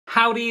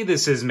Howdy,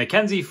 this is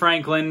Mackenzie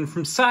Franklin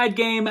from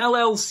SideGame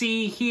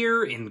LLC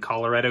here in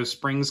Colorado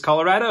Springs,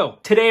 Colorado.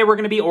 Today we're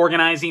going to be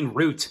organizing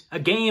Root, a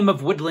game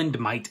of woodland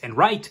might and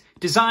right,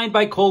 designed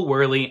by Cole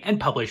Worley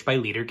and published by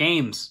Leader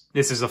Games.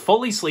 This is a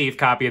fully sleeved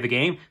copy of the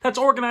game that's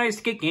organized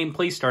to get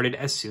gameplay started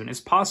as soon as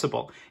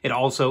possible. It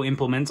also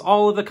implements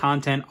all of the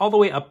content all the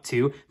way up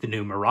to the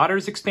new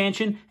Marauders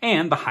expansion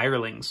and the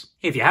Hirelings.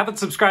 If you haven't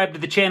subscribed to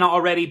the channel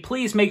already,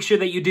 please make sure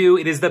that you do.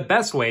 It is the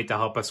best way to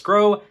help us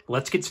grow.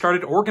 Let's get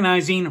started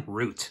organizing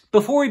Root.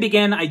 Before we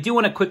begin, I do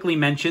want to quickly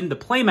mention the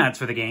playmats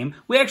for the game.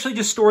 We actually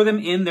just store them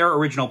in their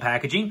original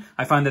packaging.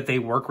 I find that they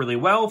work really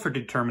well for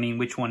determining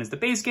which one is the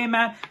base game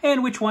mat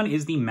and which one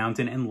is the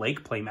mountain and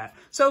lake playmat,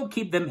 so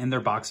keep them in their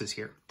boxes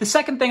here. The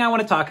second thing I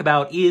want to talk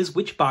about is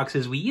which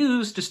boxes we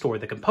use to store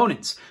the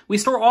components. We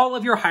store all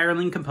of your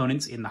Hireling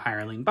components in the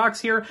Hireling box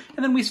here,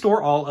 and then we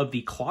store all of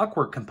the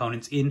ClockWork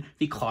components in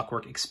the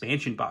ClockWork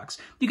expansion box.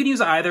 You can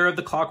use either of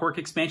the ClockWork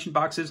expansion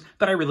boxes,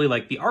 but I really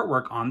like the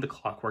artwork on the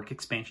ClockWork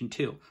expansion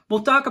too.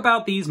 We'll talk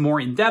about these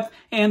more in depth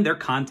and their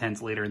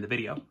contents later in the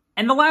video.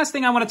 And the last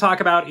thing I want to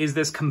talk about is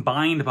this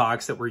combined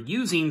box that we're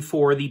using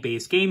for the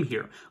base game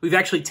here. We've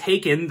actually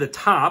taken the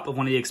top of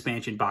one of the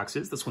expansion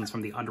boxes, this one's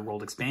from the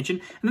Underworld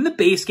expansion, and then the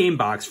base game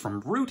box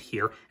from Root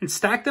here, and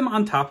stacked them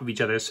on top of each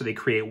other so they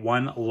create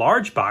one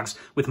large box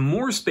with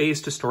more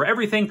space to store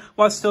everything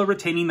while still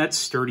retaining that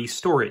sturdy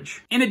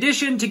storage. In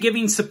addition to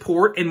giving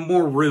support and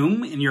more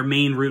room in your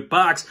main Root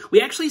box, we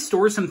actually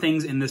store some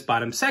things in this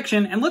bottom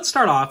section, and let's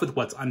start off with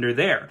what's under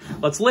there.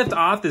 Let's lift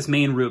off this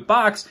main Root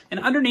box, and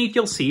underneath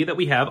you'll see that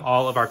we have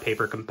all of our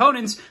paper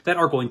components that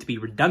are going to be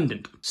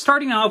redundant.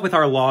 Starting off with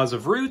our laws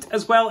of Root,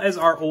 as well as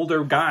our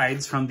older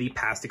guides from the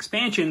past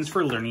expansions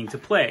for learning to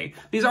play.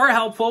 These are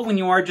helpful when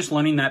you are just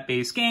learning that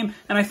base game,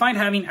 and I find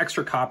having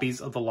extra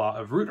copies of the law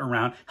of Root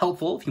around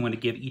helpful if you want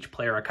to give each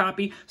player a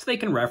copy so they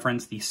can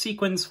reference the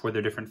sequence for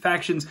their different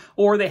factions,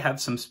 or they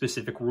have some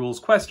specific rules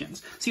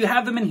questions. So you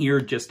have them in here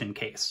just in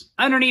case.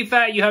 Underneath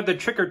that, you have the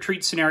trick or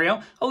treat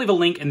scenario. I'll leave a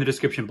link in the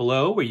description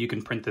below where you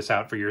can print this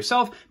out for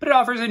yourself, but it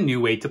offers a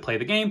new way to play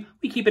the game.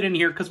 We keep it in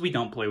here because we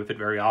don't play with it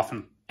very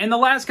often. And the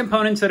last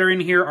components that are in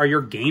here are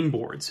your game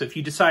boards. So if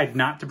you decide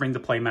not to bring the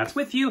playmats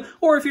with you,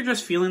 or if you're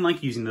just feeling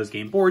like using those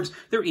game boards,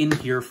 they're in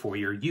here for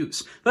your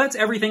use. But that's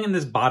everything in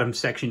this bottom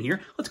section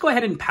here. Let's go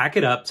ahead and pack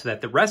it up so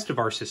that the rest of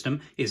our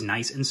system is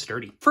nice and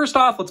sturdy. First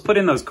off, let's put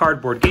in those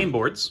cardboard game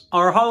boards,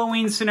 our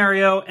Halloween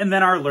scenario, and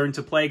then our learn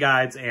to play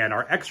guides and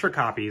our extra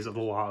copies of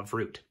the Law of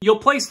Root. You'll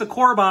place the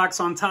core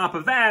box on top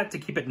of that to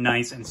keep it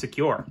nice and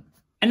secure.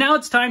 And now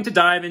it's time to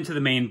dive into the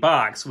main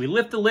box. We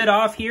lift the lid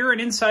off here, and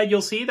inside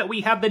you'll see that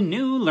we have the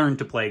new Learn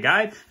to Play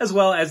guide, as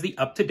well as the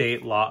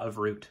up-to-date Law of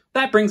Root.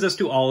 That brings us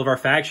to all of our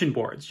faction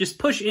boards. Just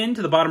push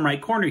into the bottom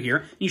right corner here,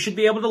 and you should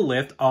be able to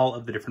lift all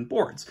of the different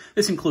boards.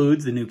 This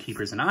includes the new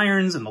Keepers and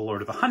Irons and the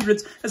Lord of the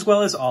Hundreds, as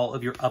well as all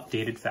of your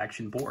updated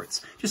faction boards.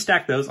 Just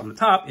stack those on the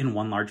top in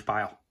one large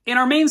pile. In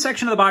our main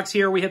section of the box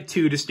here, we have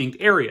two distinct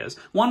areas,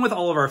 one with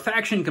all of our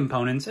faction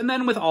components and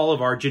then with all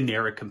of our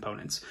generic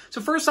components.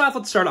 So first off,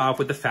 let's start off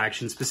with the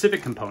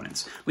faction-specific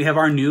components. We have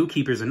our new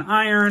Keepers in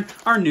Iron,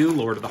 our new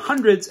Lord of the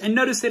Hundreds, and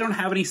notice they don't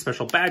have any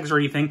special bags or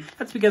anything.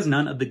 That's because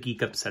none of the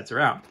Geek Up sets are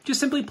out.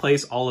 Just simply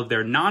place all of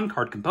their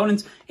non-card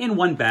components in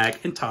one bag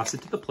and toss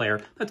it to the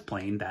player that's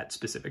playing that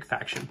specific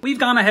faction. We've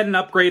gone ahead and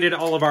upgraded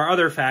all of our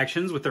other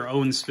factions with their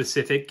own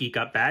specific Geek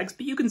Up bags,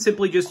 but you can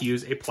simply just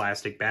use a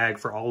plastic bag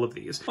for all of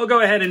these. We'll go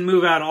ahead and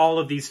move out all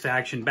of these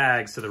faction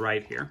bags to the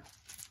right here.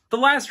 The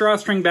last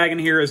drawstring bag in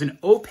here is an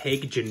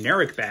opaque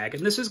generic bag,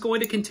 and this is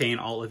going to contain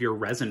all of your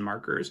resin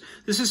markers.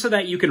 This is so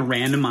that you can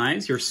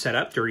randomize your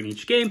setup during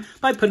each game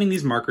by putting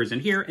these markers in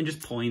here and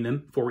just pulling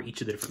them for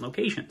each of the different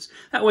locations.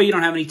 That way you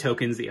don't have any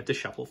tokens that you have to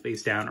shuffle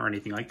face down or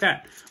anything like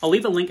that. I'll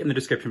leave a link in the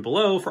description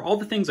below for all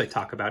the things I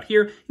talk about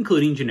here,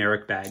 including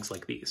generic bags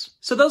like these.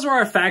 So those are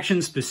our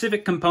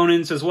faction-specific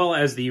components as well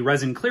as the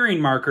resin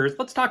clearing markers.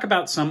 Let's talk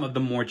about some of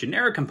the more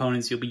generic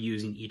components you'll be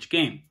using each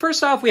game.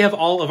 First off, we have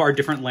all of our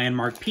different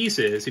landmark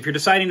pieces. If you're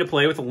deciding to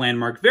play with a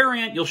landmark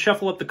variant, you'll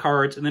shuffle up the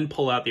cards and then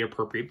pull out the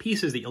appropriate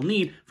pieces that you'll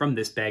need from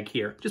this bag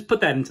here. Just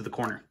put that into the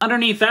corner.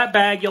 Underneath that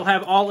bag, you'll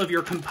have all of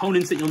your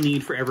components that you'll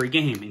need for every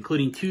game,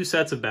 including 2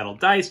 sets of battle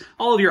dice,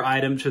 all of your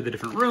items for the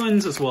different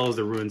runes, as well as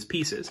the runes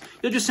pieces.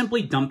 You'll just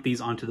simply dump these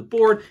onto the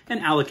board and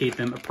allocate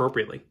them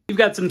appropriately. You've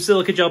got some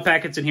silica gel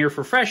packets in here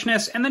for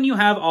freshness, and then you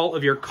have all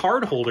of your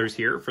card holders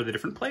here for the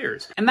different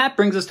players. And that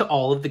brings us to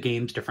all of the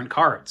game's different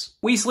cards.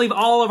 We sleeve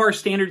all of our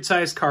standard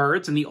size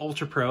cards in the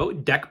Ultra Pro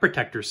Deck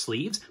Protector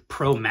sleeves,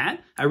 Pro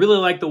Matte. I really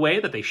like the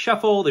way that they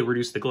shuffle, they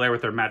reduce the glare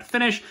with their matte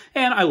finish,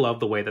 and I love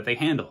the way that they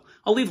handle.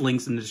 I'll leave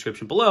links in the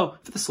description below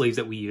for the sleeves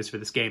that we use for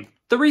this game.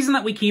 The reason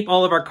that we keep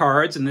all of our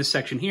cards in this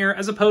section here,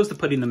 as opposed to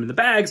putting them in the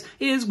bags,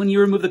 is when you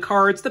remove the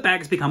cards, the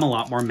bags become a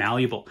lot more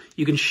malleable.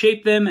 You can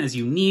shape them as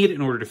you need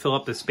in order to fill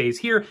up the space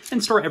here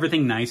and store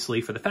everything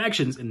nicely for the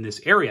factions in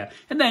this area.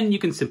 And then you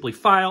can simply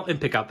file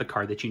and pick out the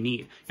card that you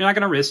need. You're not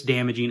going to risk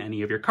damaging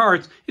any of your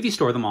cards if you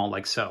store them all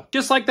like so.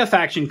 Just like the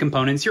faction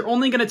components, you're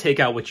only going to take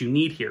out out what you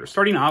need here.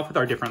 Starting off with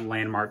our different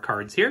landmark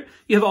cards here,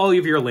 you have all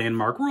of your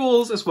landmark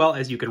rules, as well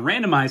as you can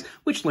randomize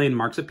which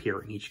landmarks appear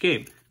in each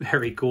game.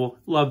 Very cool.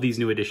 Love these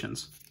new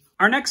additions.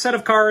 Our next set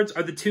of cards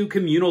are the two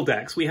communal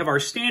decks. We have our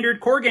standard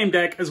core game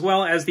deck as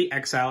well as the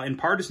Exile and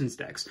Partisans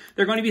decks.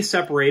 They're going to be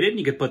separated, and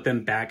you can put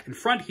them back and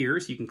front here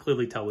so you can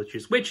clearly tell which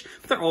is which,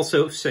 but they're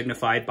also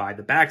signified by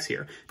the backs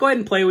here. Go ahead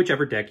and play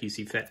whichever deck you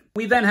see fit.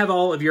 We then have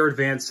all of your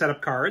advanced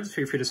setup cards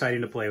if you're deciding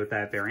to play with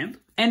that variant.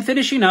 And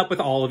finishing up with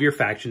all of your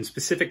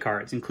faction-specific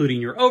cards,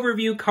 including your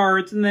overview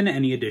cards and then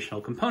any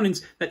additional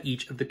components that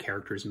each of the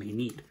characters may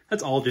need.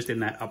 That's all just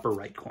in that upper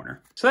right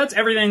corner. So that's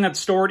everything that's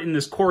stored in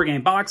this core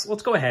game box.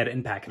 Let's go ahead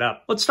and pack it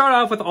up. Let's start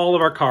off with all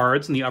of our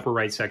cards in the upper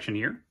right section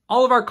here.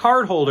 All of our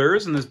card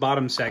holders in this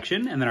bottom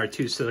section, and then our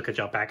 2 silica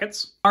gel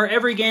packets. Our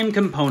every game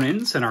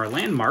components and our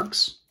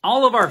landmarks.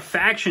 All of our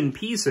faction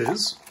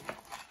pieces,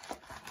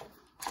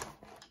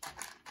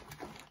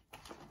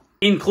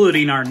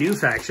 including our new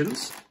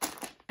factions.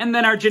 And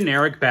then our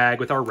generic bag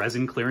with our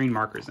resin clearing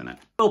markers in it.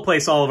 We'll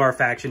place all of our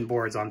faction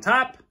boards on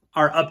top,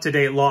 our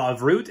up-to-date Law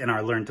of Root and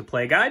our Learn to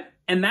Play guide,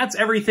 and that's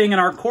everything in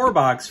our core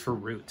box for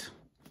Root.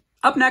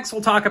 Up next,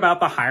 we'll talk about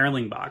the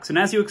Hireling box, and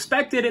as you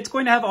expected, it's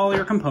going to have all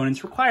your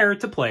components required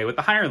to play with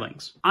the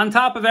Hirelings. On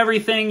top of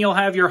everything, you'll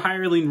have your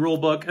Hireling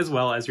rulebook as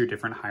well as your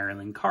different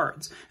Hireling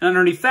cards. And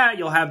underneath that,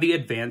 you'll have the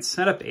Advanced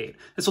Setup Aid.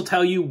 This will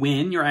tell you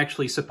when you're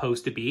actually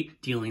supposed to be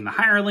dealing the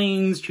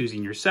Hirelings,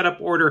 choosing your setup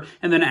order,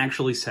 and then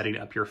actually setting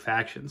up your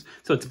factions.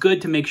 So it's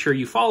good to make sure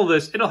you follow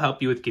this. It'll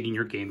help you with getting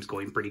your games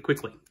going pretty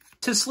quickly.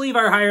 To sleeve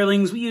our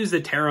Hirelings, we use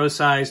the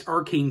tarot-sized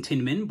Arcane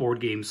Tinman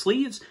board game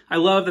sleeves. I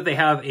love that they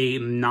have a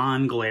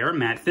non-glare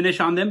matte finish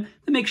on them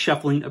that makes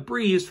shuffling a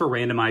breeze for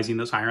randomizing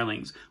those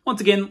Hirelings. Once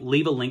again,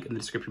 leave a link in the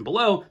description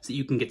below so that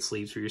you can get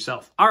sleeves for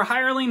yourself. Our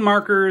Hireling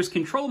markers,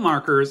 control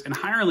markers, and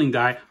Hireling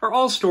die are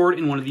all stored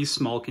in one of these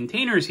small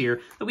containers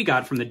here that we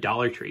got from the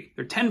Dollar Tree.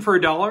 They're 10 for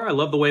 $1. I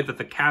love the way that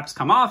the caps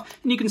come off,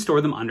 and you can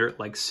store them under it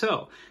like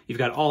so. You've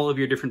got all of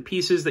your different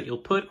pieces that you'll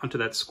put onto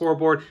that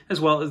scoreboard,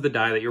 as well as the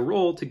die that you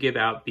roll to give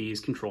out these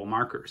control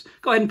markers.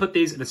 Go ahead and put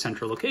these in a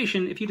central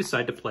location if you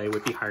decide to play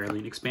with the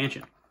Hireling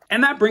expansion.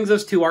 And that brings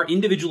us to our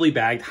individually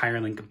bagged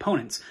Hireling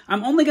components.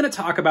 I'm only going to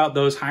talk about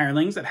those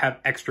Hirelings that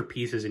have extra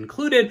pieces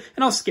included,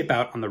 and I'll skip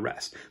out on the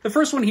rest. The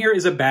first one here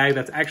is a bag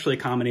that's actually a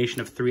combination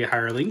of 3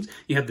 Hirelings.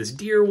 You have this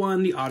deer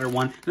one, the otter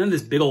one, and then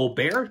this big old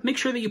bear. Make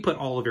sure that you put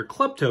all of your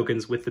club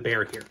tokens with the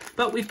bear here.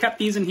 But we've kept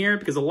these in here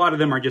because a lot of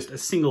them are just a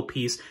single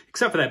piece,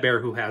 except for that bear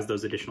who has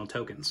those additional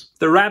tokens.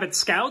 The Rabbit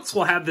Scouts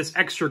will have this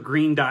extra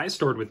green die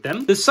stored with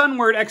them. The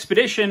Sunward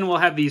Expedition will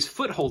have these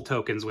foothold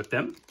tokens with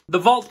them. The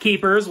Vault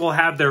Keepers will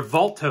have their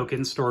vault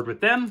tokens stored with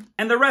them,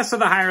 and the rest of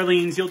the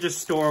Hirelings you'll just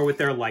store with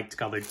their light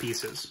colored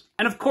pieces.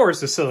 And of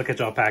course, a silica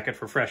gel packet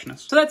for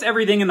freshness. So that's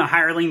everything in the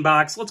Hireling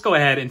box. Let's go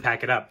ahead and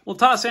pack it up. We'll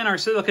toss in our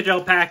silica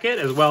gel packet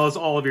as well as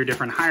all of your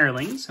different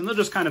Hirelings, and they'll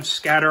just kind of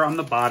scatter on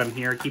the bottom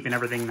here, keeping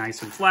everything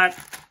nice and flat.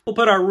 We'll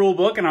put our rule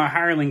book and our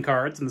Hireling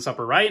cards in this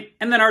upper right,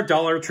 and then our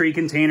Dollar Tree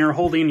container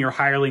holding your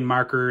Hireling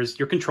markers,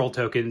 your control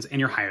tokens,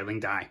 and your Hireling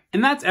die.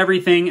 And that's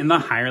everything in the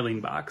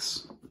Hireling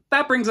box.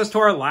 That brings us to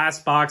our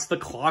last box, the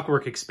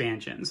ClockWork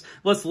expansions.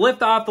 Let's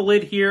lift off the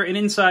lid here, and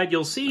inside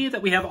you'll see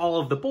that we have all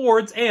of the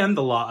boards and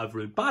the Law of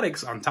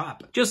Robotics on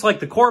top. Just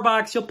like the core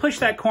box, you'll push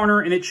that corner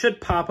and it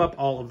should pop up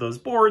all of those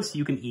boards so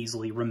you can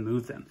easily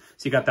remove them.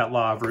 So you got that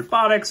Law of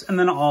Robotics and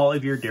then all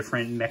of your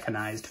different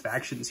mechanized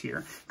factions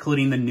here,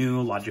 including the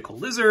new Logical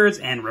Lizards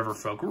and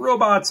Riverfolk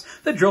Robots,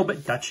 the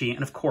Drillbit Duchy,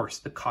 and of course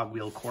the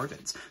Cogwheel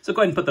Corvids. So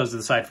go ahead and put those to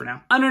the side for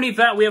now. Underneath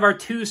that, we have our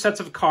 2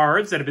 sets of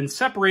cards that have been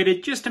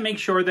separated just to make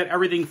sure that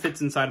everything fits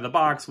inside of the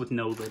box with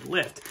no lid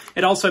lift.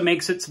 It also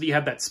makes it so that you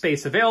have that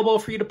space available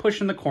for you to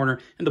push in the corner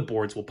and the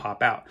boards will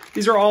pop out.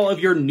 These are all of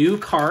your new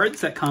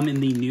cards that come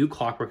in the new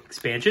ClockWork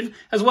expansion,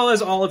 as well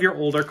as all of your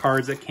older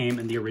cards that came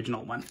in the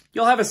original one.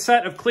 You'll have a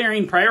set of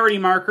clearing priority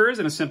markers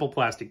in a simple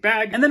plastic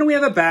bag, and then we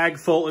have a bag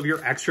full of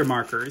your extra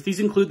markers.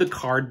 These include the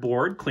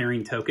cardboard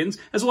clearing tokens,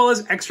 as well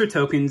as extra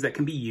tokens that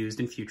can be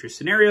used in future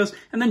scenarios,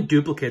 and then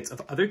duplicates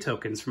of other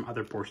tokens from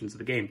other portions of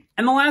the game.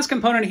 And the last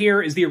component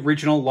here is the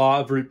original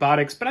Law of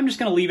Robotics, but I'm just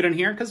going to leave it in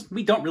here because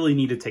we don't really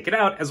need to take it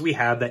out as we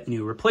have that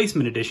new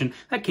replacement edition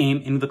that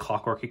came in the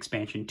ClockWork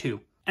expansion too.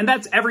 And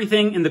that's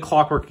everything in the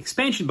ClockWork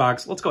expansion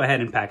box. Let's go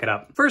ahead and pack it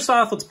up. First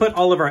off, let's put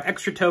all of our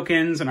extra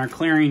tokens and our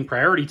clearing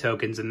priority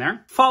tokens in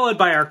there, followed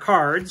by our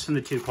cards from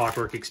the 2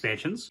 ClockWork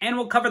expansions. And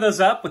we'll cover those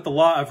up with the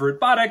Law of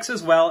Robotics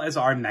as well as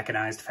our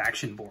mechanized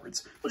faction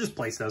boards. We'll just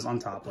place those on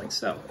top like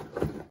so.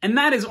 And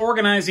that is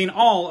organizing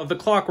all of the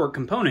ClockWork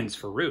components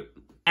for Root.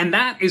 And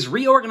that is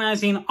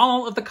reorganizing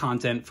all of the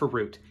content for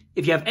Root.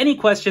 If you have any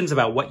questions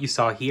about what you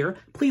saw here,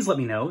 please let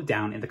me know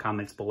down in the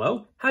comments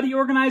below. How do you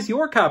organize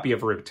your copy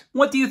of Root?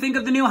 What do you think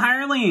of the new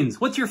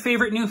Hirelings? What's your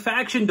favorite new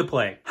faction to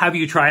play? Have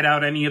you tried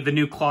out any of the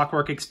new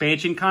ClockWork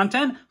expansion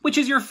content? Which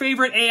is your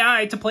favorite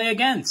AI to play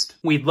against?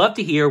 We'd love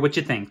to hear what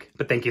you think.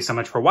 But thank you so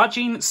much for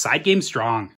watching SideGame Strong.